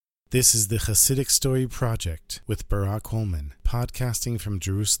This is the Chassidic Story Project with Barak Holman, podcasting from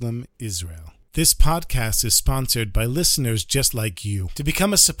Jerusalem, Israel. This podcast is sponsored by listeners just like you. To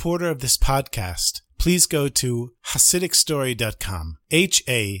become a supporter of this podcast, please go to HasidicStory.com,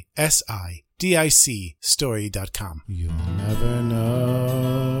 HASIDIC story.com. You'll never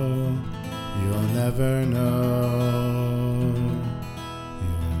know, you'll never know,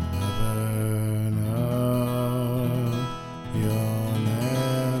 you'll never know, you'll never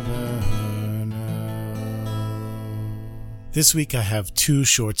know. This week I have two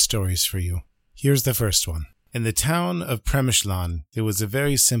short stories for you. Here's the first one. In the town of Premishlan, there was a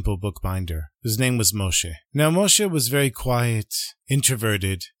very simple bookbinder whose name was Moshe. Now Moshe was very quiet,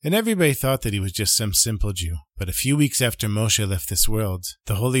 introverted, and everybody thought that he was just some simple Jew. But a few weeks after Moshe left this world,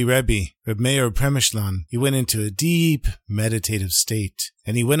 the holy rabbi, Rabbi of Premishlan, he went into a deep meditative state,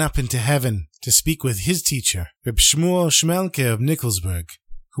 and he went up into heaven to speak with his teacher, Reb Shmuel Shmelke of Nikolsburg,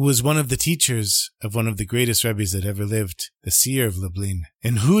 who was one of the teachers of one of the greatest rabbis that ever lived, the seer of Lublin.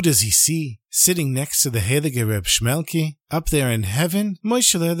 And who does he see sitting next to the Heilige Reb Shmelke up there in heaven?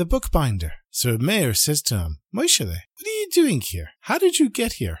 Moshele, the bookbinder. So Reb Meir says to him, Moshele, what are you doing here? How did you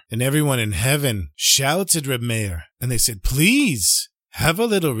get here? And everyone in heaven shouts at Reb Meir, and they said, please, have a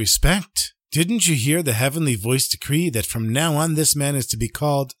little respect. Didn't you hear the heavenly voice decree that from now on this man is to be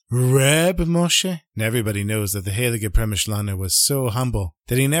called Reb Moshe? And everybody knows that the Heilige Premishlaner was so humble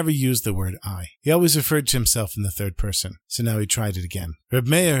that he never used the word I. He always referred to himself in the third person. So now he tried it again. Reb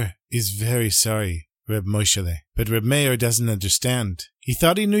Meir is very sorry, Reb Moshele. But Reb Meir doesn't understand. He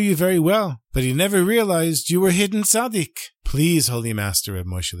thought he knew you very well, but he never realized you were hidden tzaddik. Please, Holy Master, Reb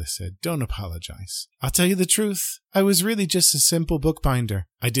Moshele said, don't apologize. I'll tell you the truth. I was really just a simple bookbinder.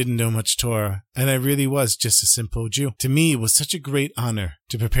 I didn't know much Torah, and I really was just a simple Jew. To me, it was such a great honor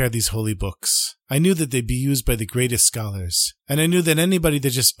to prepare these holy books. I knew that they'd be used by the greatest scholars, and I knew that anybody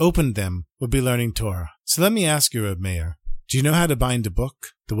that just opened them would be learning Torah. So let me ask you, Reb Meir, do you know how to bind a book?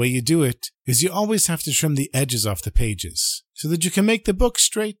 The way you do it is you always have to trim the edges off the pages so that you can make the book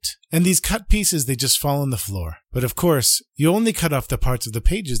straight. And these cut pieces, they just fall on the floor. But of course, you only cut off the parts of the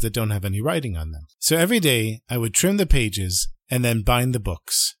pages that don't have any writing on them. So every day, I would trim the pages and then bind the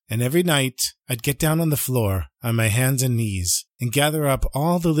books. And every night, I'd get down on the floor on my hands and knees and gather up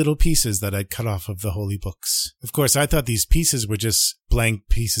all the little pieces that I'd cut off of the holy books. Of course, I thought these pieces were just blank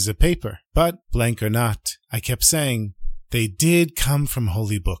pieces of paper. But, blank or not, I kept saying, they did come from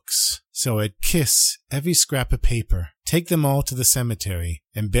holy books. So I'd kiss every scrap of paper, take them all to the cemetery,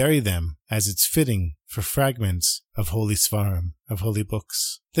 and bury them as it's fitting for fragments of holy svarim, of holy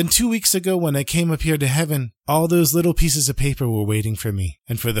books. Then 2 weeks ago when I came up here to heaven, all those little pieces of paper were waiting for me,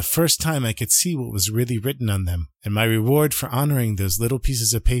 and for the first time I could see what was really written on them. And my reward for honoring those little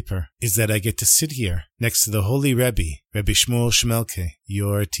pieces of paper is that I get to sit here next to the holy Rebbe, Rabbi Shmuel Shmelke,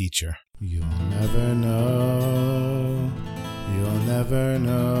 your teacher. You'll never know, you'll never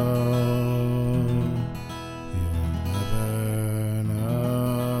know, you'll never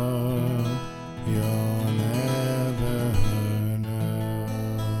know, you'll never know.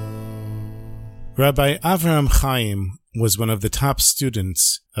 Rabbi Avraham Chaim was one of the top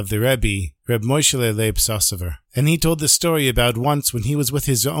students of the Rebbe, Reb Moshele Leib Sossover. And he told the story about once when he was with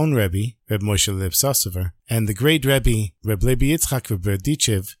his own Rebbe, Reb Moshele Leib Sossover, and the great Rebbe, Reb Levi Yitzchak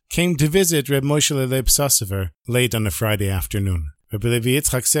Berdichev, came to visit Reb Moshele Leib Sossover late on a Friday afternoon. Reb Levi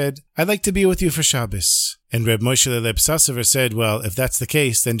Yitzchak said, I'd like to be with you for Shabbos. And Reb Moshele Leib Sossover said, well, if that's the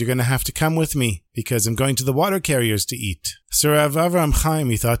case, then you're going to have to come with me, because I'm going to the water carriers to eat. So Rav Avraham Chaim,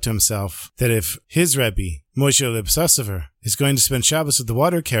 he thought to himself that if his Rebbe, Moshe Leib Sossover, is going to spend Shabbos with the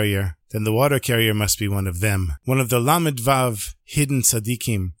water carrier, then the water carrier must be one of them, one of the Lamed Vav hidden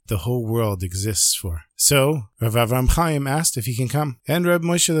tzaddikim the whole world exists for. So Rav Avraham Chaim asked if he can come, and Reb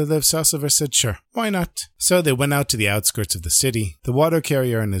Moshe Leib Sossover said sure, why not? So they went out to the outskirts of the city. The water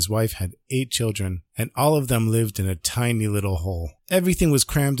carrier and his wife had 8 children, and all of them lived in a tiny little hole. Everything was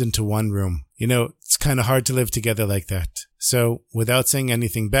crammed into one room. You know, it's kind of hard to live together like that. So, without saying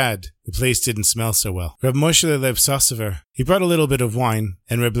anything bad, the place didn't smell so well. Reb Moshe Leib Sossover, he brought a little bit of wine,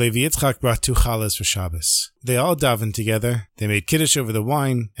 and Reb Levi Yitzchak brought 2 challahs for Shabbos. They all davened together. They made kiddush over the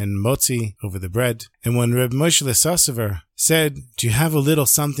wine and motzi over the bread. And when Reb Moshe Leib Sossover said, do you have a little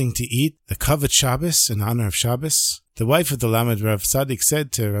something to eat, the kavod Shabbos, in honor of Shabbos? The wife of the Lamed Rav Tzaddik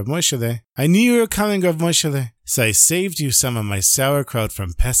said to Rav Moshele, I knew you were coming, Rav Moshele, so I saved you some of my sauerkraut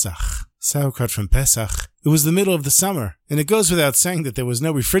from Pesach. Sauerkraut from Pesach. It was the middle of the summer, and it goes without saying that there was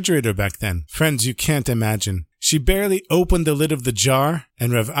no refrigerator back then. Friends, you can't imagine. She barely opened the lid of the jar,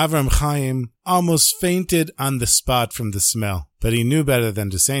 and Rav Avraham Chaim almost fainted on the spot from the smell. But he knew better than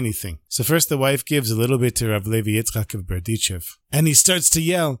to say anything. So first the wife gives a little bit to Rav Levi Yitzchak of Berdichev, and he starts to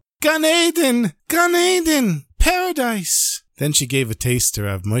yell, Gan Eden! Gan Eden! Paradise! Then she gave a taste to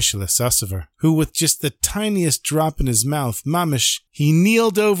Rav Moshe Sossover, who with just the tiniest drop in his mouth, mamish, he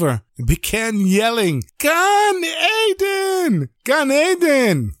kneeled over and began yelling, Gan Eden! Gan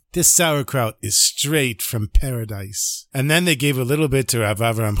Eden! This sauerkraut is straight from paradise. And then they gave a little bit to Rav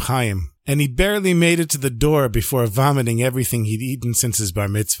Avraham Chaim, and he barely made it to the door before vomiting everything he'd eaten since his bar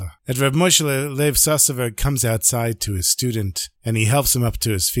mitzvah. And Rav Moshe Lev Sossover comes outside to his student, and he helps him up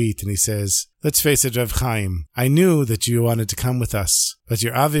to his feet, and he says, let's face it, Rav Chaim, I knew that you wanted to come with us, but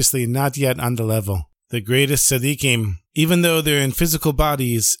you're obviously not yet on the level. The greatest tzaddikim, even though they're in physical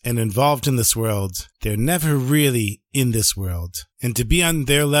bodies and involved in this world, they're never really in this world. And to be on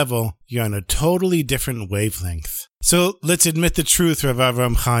their level, you're on a totally different wavelength. So let's admit the truth, Rav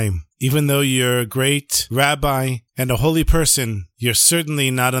Avraham Chaim. Even though you're a great rabbi and a holy person, you're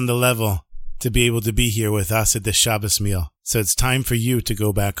certainly not on the level to be able to be here with us at this Shabbos meal. So it's time for you to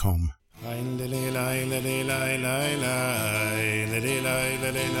go back home.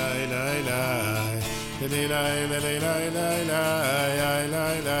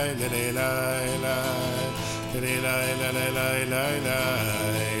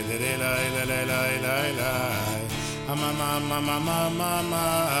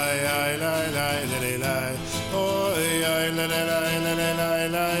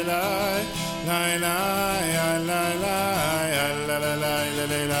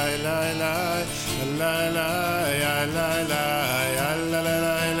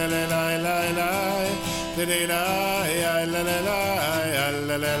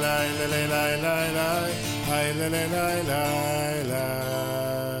 La